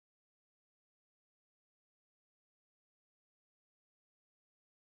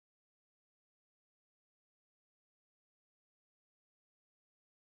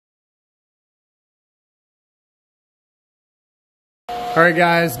All right,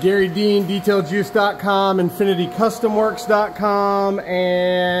 guys, Garry Dean, DetailJuice.com, InfinityCustomWorks.com,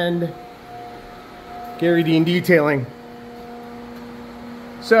 and Garry Dean Detailing.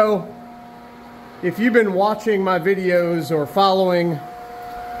 So, if you've been watching my videos or following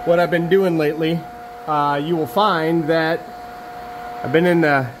what I've been doing lately, you will find that I've been in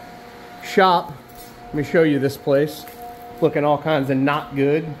the shop. Let me show you this place. Looking all kinds of not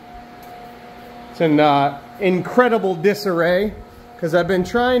good. It's in incredible disarray because I've been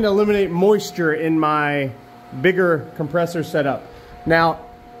trying to eliminate moisture in my bigger compressor setup. Now,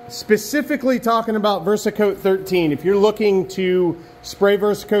 specifically talking about VersaCoat 13, if you're looking to spray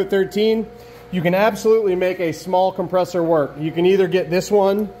VersaCoat 13, you can absolutely make a small compressor work. You can either get this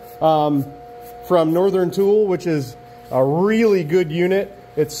one from Northern Tool, which is a really good unit.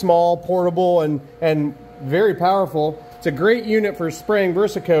 It's small, portable, and very powerful. It's a great unit for spraying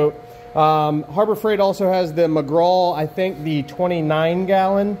VersaCoat. Harbor Freight also has the McGraw, I think the 29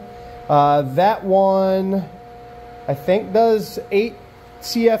 gallon. That one, I think, does 8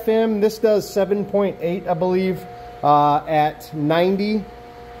 CFM. This does 7.8, I believe, at 90.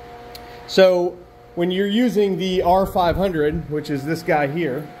 So when you're using the R500, which is this guy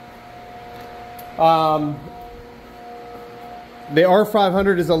here, the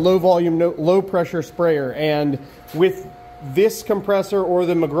R500 is a low volume, low pressure sprayer, and with this compressor or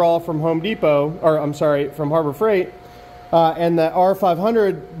the McGraw from Home Depot, or I'm sorry, from Harbor Freight, and the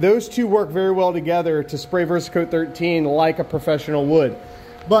R500, those two work very well together to spray VersaCoat 13 like a professional would.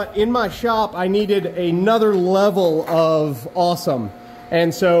 But in my shop, I needed another level of awesome.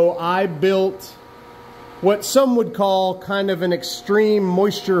 And so I built what some would call kind of an extreme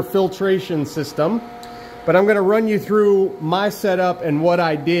moisture filtration system. But I'm gonna run you through my setup and what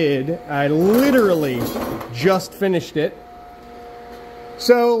I did. I literally just finished it.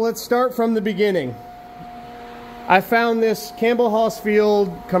 So let's start from the beginning. I found this Campbell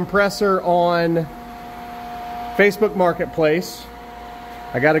Hausfield compressor on Facebook Marketplace.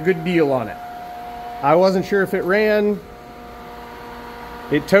 I got a good deal on it. I wasn't sure if it ran.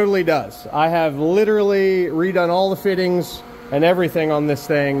 It totally does. I have literally redone all the fittings and everything on this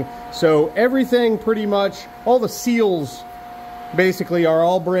thing. So everything pretty much, all the seals basically are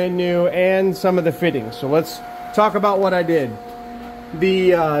all brand new and some of the fittings. So let's talk about what I did.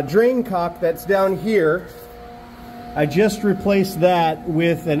 The drain cock that's down here, I just replaced that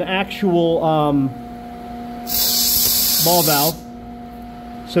with an actual ball valve.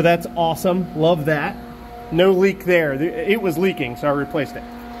 So that's awesome, love that. No leak there, it was leaking, so I replaced it.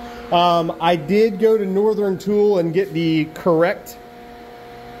 I did go to Northern Tool and get the correct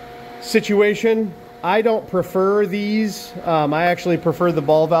situation. I don't prefer these. I actually prefer the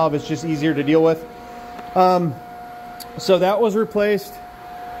ball valve. It's just easier to deal with. So that was replaced.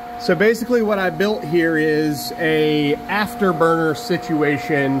 So basically what I built here is a afterburner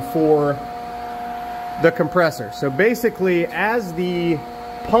situation for the compressor. So basically, as the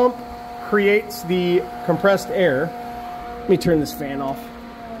pump creates the compressed air, let me turn this fan off.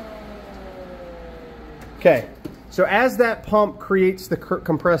 Okay, so as that pump creates the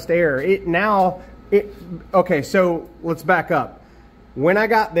compressed air, okay, so let's back up. When I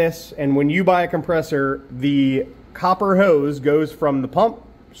got this, and when you buy a compressor, the copper hose goes from the pump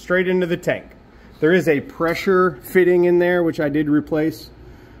straight into the tank. There is a pressure fitting in there, which I did replace,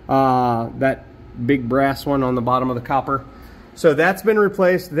 that big brass one on the bottom of the copper. So that's been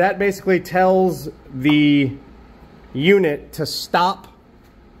replaced. That basically tells the unit to stop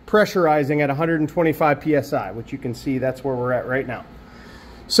pressurizing at 125 PSI, which you can see that's where we're at right now.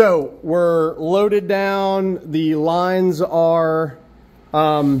 So we're loaded down. The lines are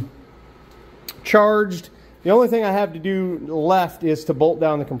charged. The only thing I have to do left is to bolt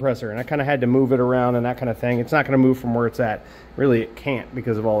down the compressor, and I kind of had to move it around and that kind of thing. It's not going to move from where it's at. Really, it can't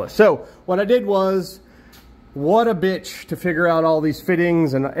because of all this. So what I did was, what a bitch to figure out all these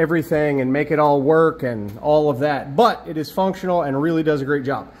fittings and everything and make it all work and all of that. But it is functional and really does a great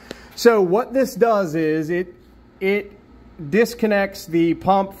job. So what this does is it disconnects the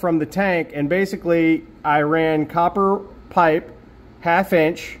pump from the tank, and basically I ran copper pipe, 1/2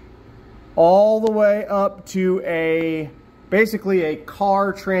 inch, all the way up to basically a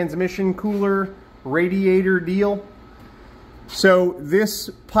car transmission cooler radiator deal. So this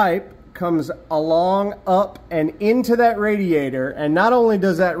pipe comes along, up, and into that radiator, and not only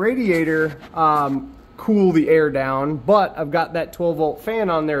does that radiator cool the air down, but I've got that 12-volt fan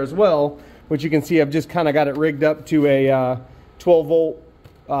on there as well, which you can see I've just kind of got it rigged up to a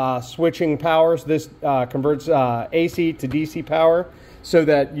 12-volt switching power. So this converts AC to DC power so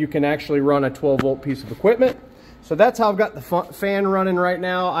that you can actually run a 12-volt piece of equipment. So that's how I've got the fan running right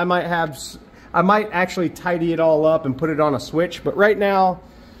now. I might actually tidy it all up and put it on a switch, but right now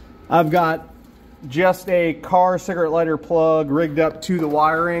I've got just a car cigarette lighter plug rigged up to the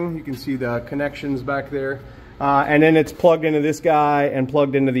wiring. You can see the connections back there. And then it's plugged into this guy and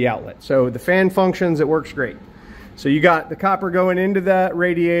plugged into the outlet. So the fan functions, it works great. So you got the copper going into that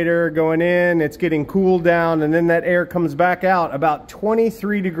radiator, going in, it's getting cooled down, and then that air comes back out about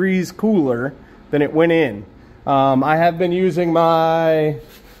 23 degrees cooler than it went in. I have been using my,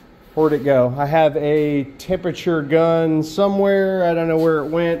 where'd it go? I have a temperature gun somewhere. I don't know where it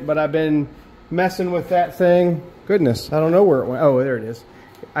went, but I've been messing with that thing. Goodness, I don't know where it went. Oh, there it is.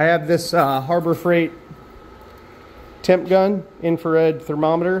 I have this Harbor Freight temp gun, infrared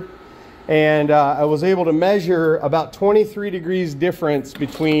thermometer, and I was able to measure about 23 degrees difference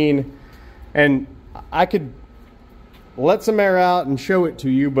between, and I could let some air out and show it to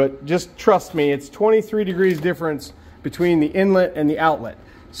you, but just trust me, it's 23 degrees difference between the inlet and the outlet.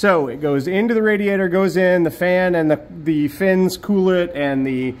 So it goes into the radiator, goes in, the fan and the fins cool it, and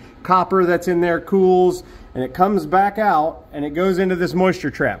the copper that's in there cools, and it comes back out and it goes into this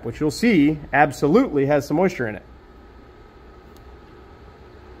moisture trap, which you'll see absolutely has some moisture in it.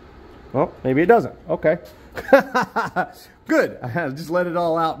 Well, maybe it doesn't. Okay. Good. I just let it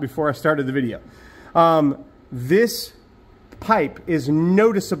all out before I started the video. This pipe is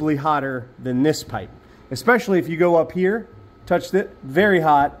noticeably hotter than this pipe, especially if you go up here, touched it, very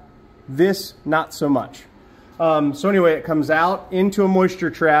hot. This, not so much. So anyway, it comes out into a moisture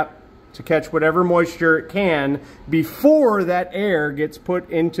trap to catch whatever moisture it can before that air gets put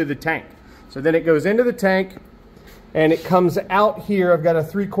into the tank. So then it goes into the tank and it comes out here. I've got a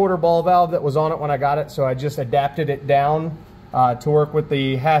 3/4 ball valve that was on it when I got it, so I just adapted it down to work with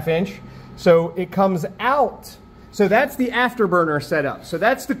the 1/2 inch. So it comes out. So that's the afterburner setup. So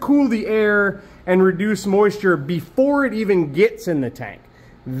that's to cool the air and reduce moisture before it even gets in the tank.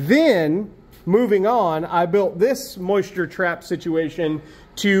 Then, moving on, I built this moisture trap situation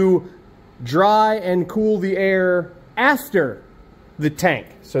to dry and cool the air after the tank.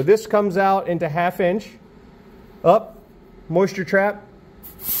 So this comes out into 1/2 inch, up, moisture trap.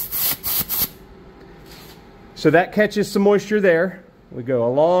 So that catches some moisture there. We go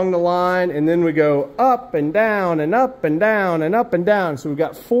along the line, and then we go up and down and up and down and up and down. So we've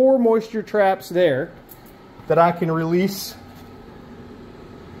got 4 moisture traps there that I can release.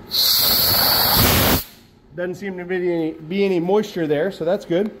 Doesn't seem to be any moisture there, so that's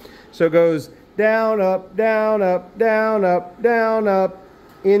good. So it goes down, up, down, up, down, up, down, up,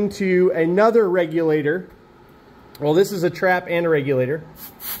 into another regulator. Well, this is a trap and a regulator.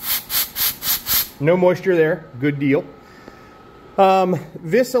 No moisture there, good deal.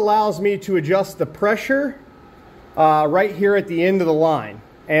 This allows me to adjust the pressure right here at the end of the line.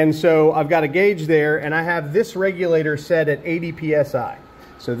 And so I've got a gauge there, and I have this regulator set at 80 PSI.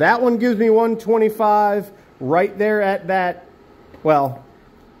 So that one gives me 125 right there at that. Well,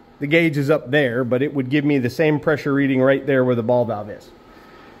 the gauge is up there, but it would give me the same pressure reading right there where the ball valve is.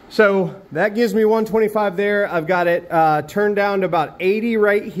 So that gives me 125 there. I've got it turned down to about 80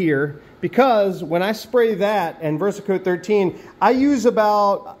 right here, because when I spray that and VersaCoat 13, I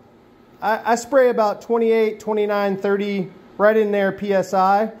spray about 28, 29, 30 right in there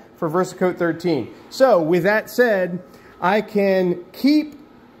PSI for VersaCoat 13. So with that said, I can keep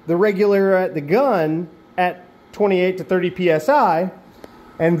the regulator at the gun at 28 to 30 PSI,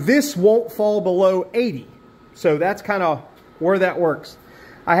 and this won't fall below 80. So that's kind of where that works.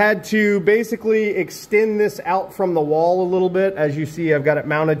 I had to basically extend this out from the wall a little bit. As you see, I've got it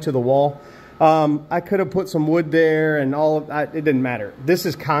mounted to the wall. I could have put some wood there and all of that. It didn't matter. This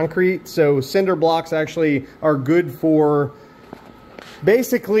is concrete, so cinder blocks actually are good for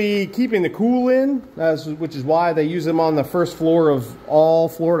basically keeping the cool in, which is why they use them on the first floor of all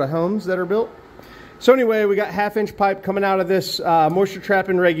Florida homes that are built. So anyway, we got 1/2 inch pipe coming out of this moisture trap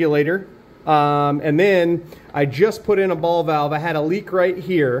and regulator. And then I just put in a ball valve. I had a leak right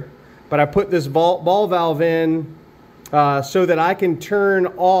here, but I put this ball valve in so that I can turn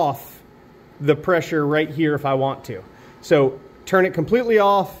off the pressure right here if I want to. So turn it completely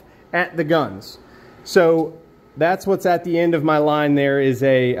off at the guns. So that's what's at the end of my line there, is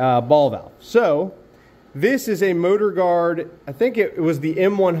a ball valve. So this is a motor guard. I think it was the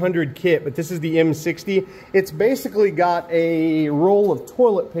M100 kit, but this is the M60. It's basically got a roll of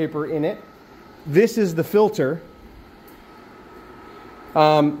toilet paper in it. This is the filter.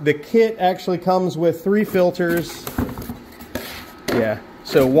 The kit actually comes with 3 filters. Yeah,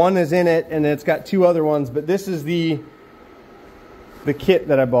 so one is in it, and it's got 2 other ones, but this is the kit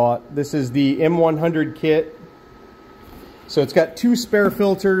that I bought. This is the M100 kit. So it's got 2 spare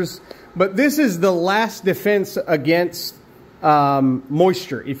filters, but this is the last defense against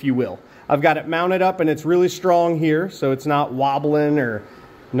moisture, if you will. I've got it mounted up and it's really strong here, so it's not wobbling or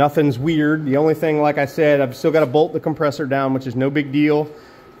nothing's weird. The only thing, like I said, I've still got to bolt the compressor down, which is no big deal.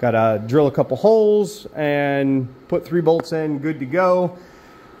 Got to drill a couple holes and put 3 bolts in, good to go.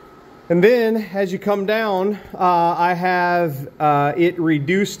 And then as you come down, I have it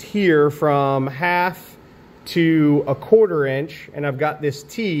reduced here from 1/2 to 1/4 inch, and I've got this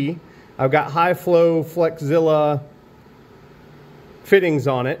T. I've got high flow Flexzilla fittings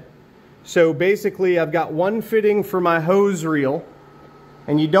on it. So basically I've got one fitting for my hose reel,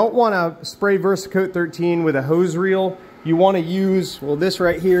 and you don't want to spray VersaCoat 13 with a hose reel. You want to use, well, this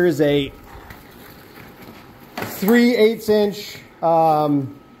right here is a 3/8 inch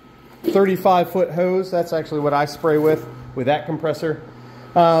 35-foot hose. That's actually what I spray with that compressor.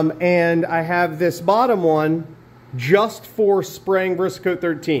 And I have this bottom one just for spraying VersaCoat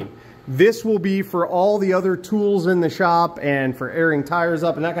 13. This will be for all the other tools in the shop and for airing tires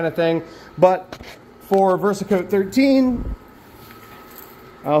up and that kind of thing. But for VersaCoat 13,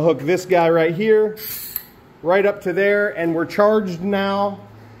 I'll hook this guy right here, right up to there, and we're charged now.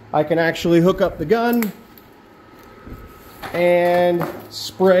 I can actually hook up the gun and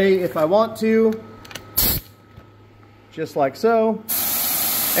spray if I want to, just like so.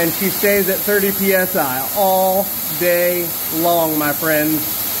 And she stays at 30 PSI all day long, my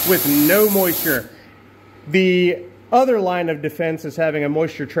friends, with no moisture. The other line of defense is having a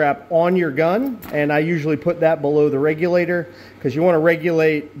moisture trap on your gun, and I usually put that below the regulator because you want to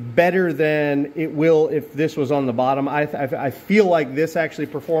regulate better than it will if this was on the bottom. I feel like this actually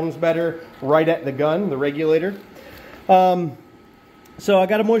performs better right at the gun, the regulator. So I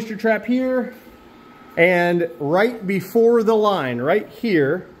got a moisture trap here, and right before the line, right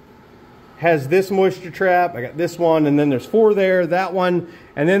here, has this moisture trap. I got this one, and then there's 4 there, that one,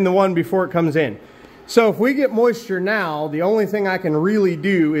 and then the one before it comes in. So if we get moisture now, the only thing I can really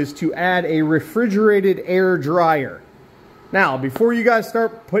do is to add a refrigerated air dryer. Now, before you guys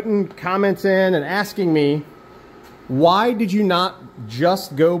start putting comments in and asking me, why did you not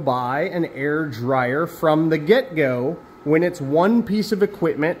just go buy an air dryer from the get-go when it's one piece of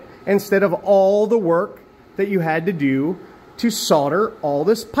equipment instead of all the work that you had to do to solder all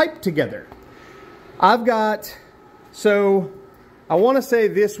this pipe together? I've got, so I want to say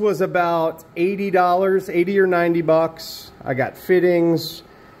this was about $80, 80 or 90 bucks. I got fittings,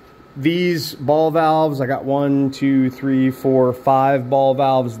 these ball valves. I got 1, 2, 3, 4, 5 ball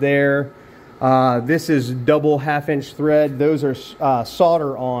valves there. This is double 1/2 inch thread. Those are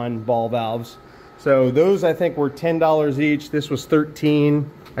solder on ball valves. So those I think were $10 each. This was $13.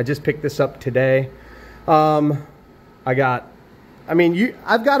 I just picked this up today. I've got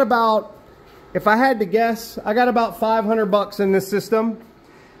about, if I had to guess, I got about 500 bucks in this system.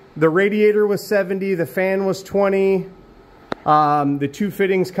 The radiator was 70, the fan was 20. The 2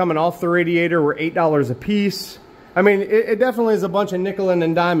 fittings coming off the radiator were $8 a piece. I mean, it definitely is a bunch of nickel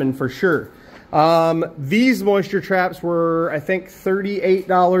and diamond for sure. These moisture traps were, I think,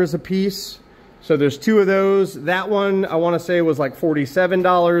 $38 a piece. So there's 2 of those. That one, I want to say, was like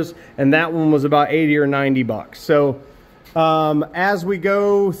 $47, and that one was about 80 or 90 bucks. So as we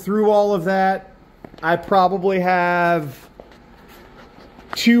go through all of that, I probably have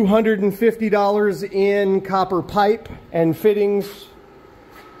 $250 in copper pipe and fittings.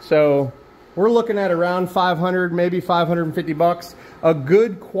 So we're looking at around 500, maybe 550 bucks. A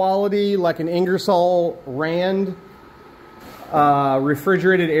good quality, like an Ingersoll Rand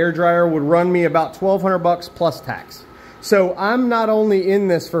refrigerated air dryer would run me about 1,200 bucks plus tax. So I'm not only in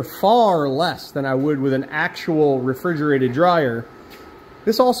this for far less than I would with an actual refrigerated dryer.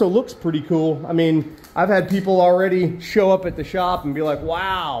 This also looks pretty cool. I mean, I've had people already show up at the shop and be like,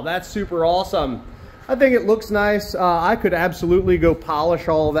 wow, that's super awesome. I think it looks nice. I could absolutely go polish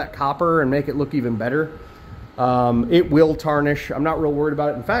all of that copper and make it look even better. It will tarnish. I'm not real worried about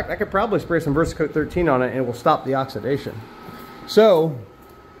it. In fact, I could probably spray some VersaCoat 13 on it and it will stop the oxidation. So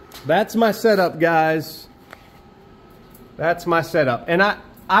that's my setup, guys. That's my setup. And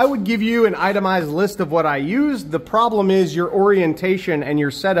I would give you an itemized list of what I used. The problem is your orientation and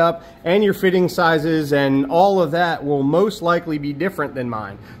your setup and your fitting sizes and all of that will most likely be different than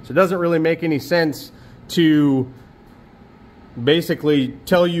mine. So it doesn't really make any sense to basically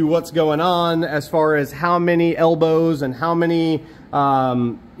tell you what's going on as far as how many elbows and how many,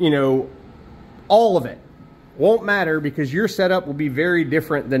 you know, all of it. Won't matter because your setup will be very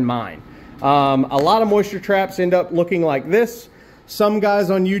different than mine. A lot of moisture traps end up looking like this. Some guys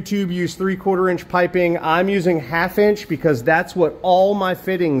on YouTube use 3/4 inch piping. I'm using 1/2 inch because that's what all my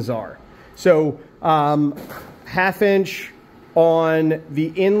fittings are. So 1/2 inch on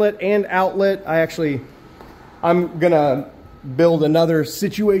the inlet and outlet. I'm gonna build another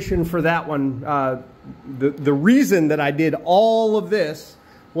situation for that one. The reason that I did all of this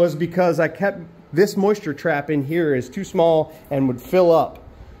was because I kept this moisture trap in here is too small and would fill up.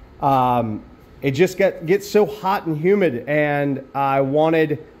 It just gets so hot and humid, and I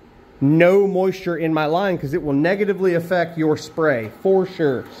wanted no moisture in my line because it will negatively affect your spray for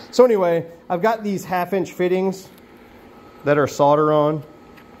sure. So anyway, I've got these 1/2-inch fittings that are solder on.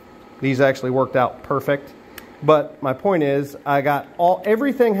 These actually worked out perfect. But my point is, I got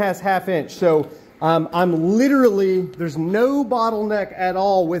everything has 1/2-inch. So I'm literally, there's no bottleneck at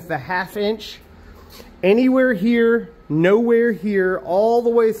all with the 1/2-inch. Anywhere here, nowhere here, all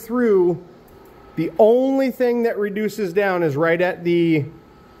the way through. The only thing that reduces down is right at the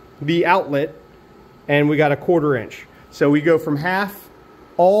outlet, and we got a 1/4 inch. So we go from half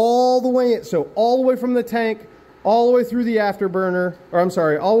all the way in, so all the way from the tank, all the way through the afterburner, or I'm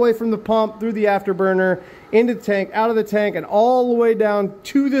sorry, all the way from the pump through the afterburner, into the tank, out of the tank, and all the way down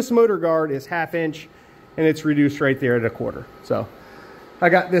to this motor guard is 1/2 inch, and it's reduced right there at a 1/4. So I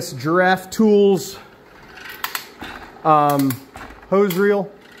got this Giraffe Tools hose reel.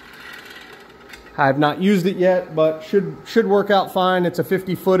 I have not used it yet, but should work out fine. It's a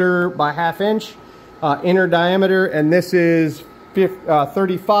 50-footer by 1/2 inch inner diameter, and this is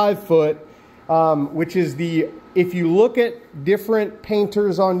 35 foot, which is if you look at different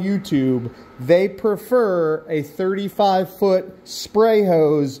painters on YouTube, they prefer a 35-foot spray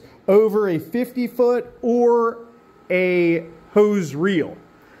hose over a 50-foot or a hose reel.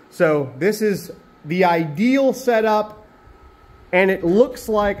 So this is the ideal setup. And it looks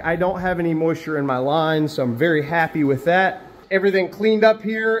like I don't have any moisture in my line, so I'm very happy with that. Everything cleaned up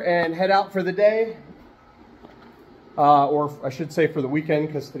here and head out for the day. Or I should say for the weekend,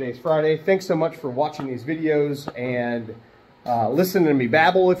 because today's Friday. Thanks so much for watching these videos and listening to me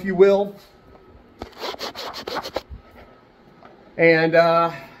babble, if you will. And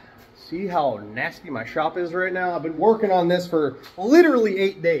see how nasty my shop is right now? I've been working on this for literally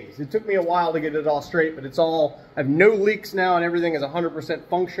 8 days. It took me a while to get it all straight, but I have no leaks now and everything is 100%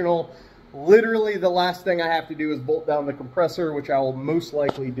 functional. Literally the last thing I have to do is bolt down the compressor, which I will most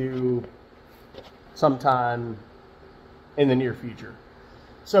likely do sometime in the near future.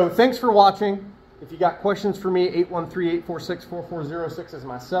 So thanks for watching. If you got questions for me, 813-846-4406 is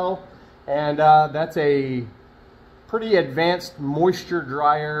my cell. And that's a pretty advanced moisture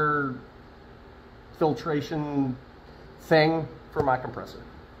dryer filtration thing for my compressor.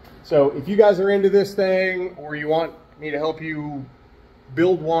 So if you guys are into this thing or you want me to help you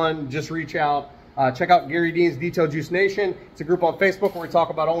build one, just reach out. Check out Garry Dean's Detail Juice Nation. It's a group on Facebook where we talk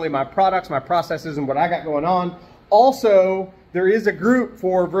about only my products, my processes, and what I got going on. Also, there is a group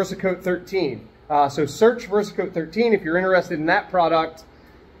for VersaCoat 13. So search VersaCoat 13 if you're interested in that product.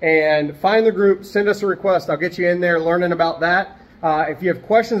 And find the group, send us a request. I'll get you in there learning about that. If you have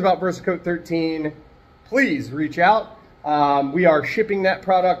questions about VersaCoat 13, please reach out. We are shipping that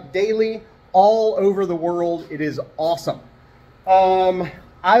product daily all over the world. It is awesome.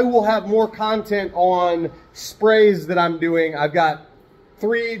 I will have more content on sprays that I'm doing. I've got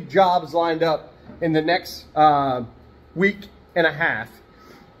 3 jobs lined up in the next week and a half.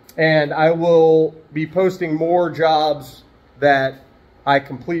 And I will be posting more jobs that I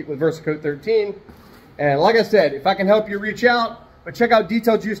complete with VersaCoat 13. And like I said, if I can help you, reach out. But check out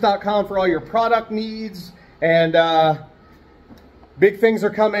detailjuice.com for all your product needs. And big things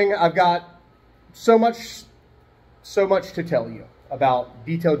are coming. I've got so much to tell you about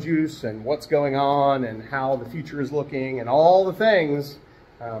Detail Juice and what's going on and how the future is looking and all the things.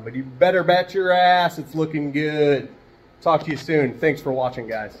 But you better bet your ass it's looking good. Talk to you soon. Thanks for watching,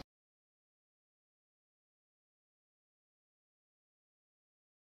 guys.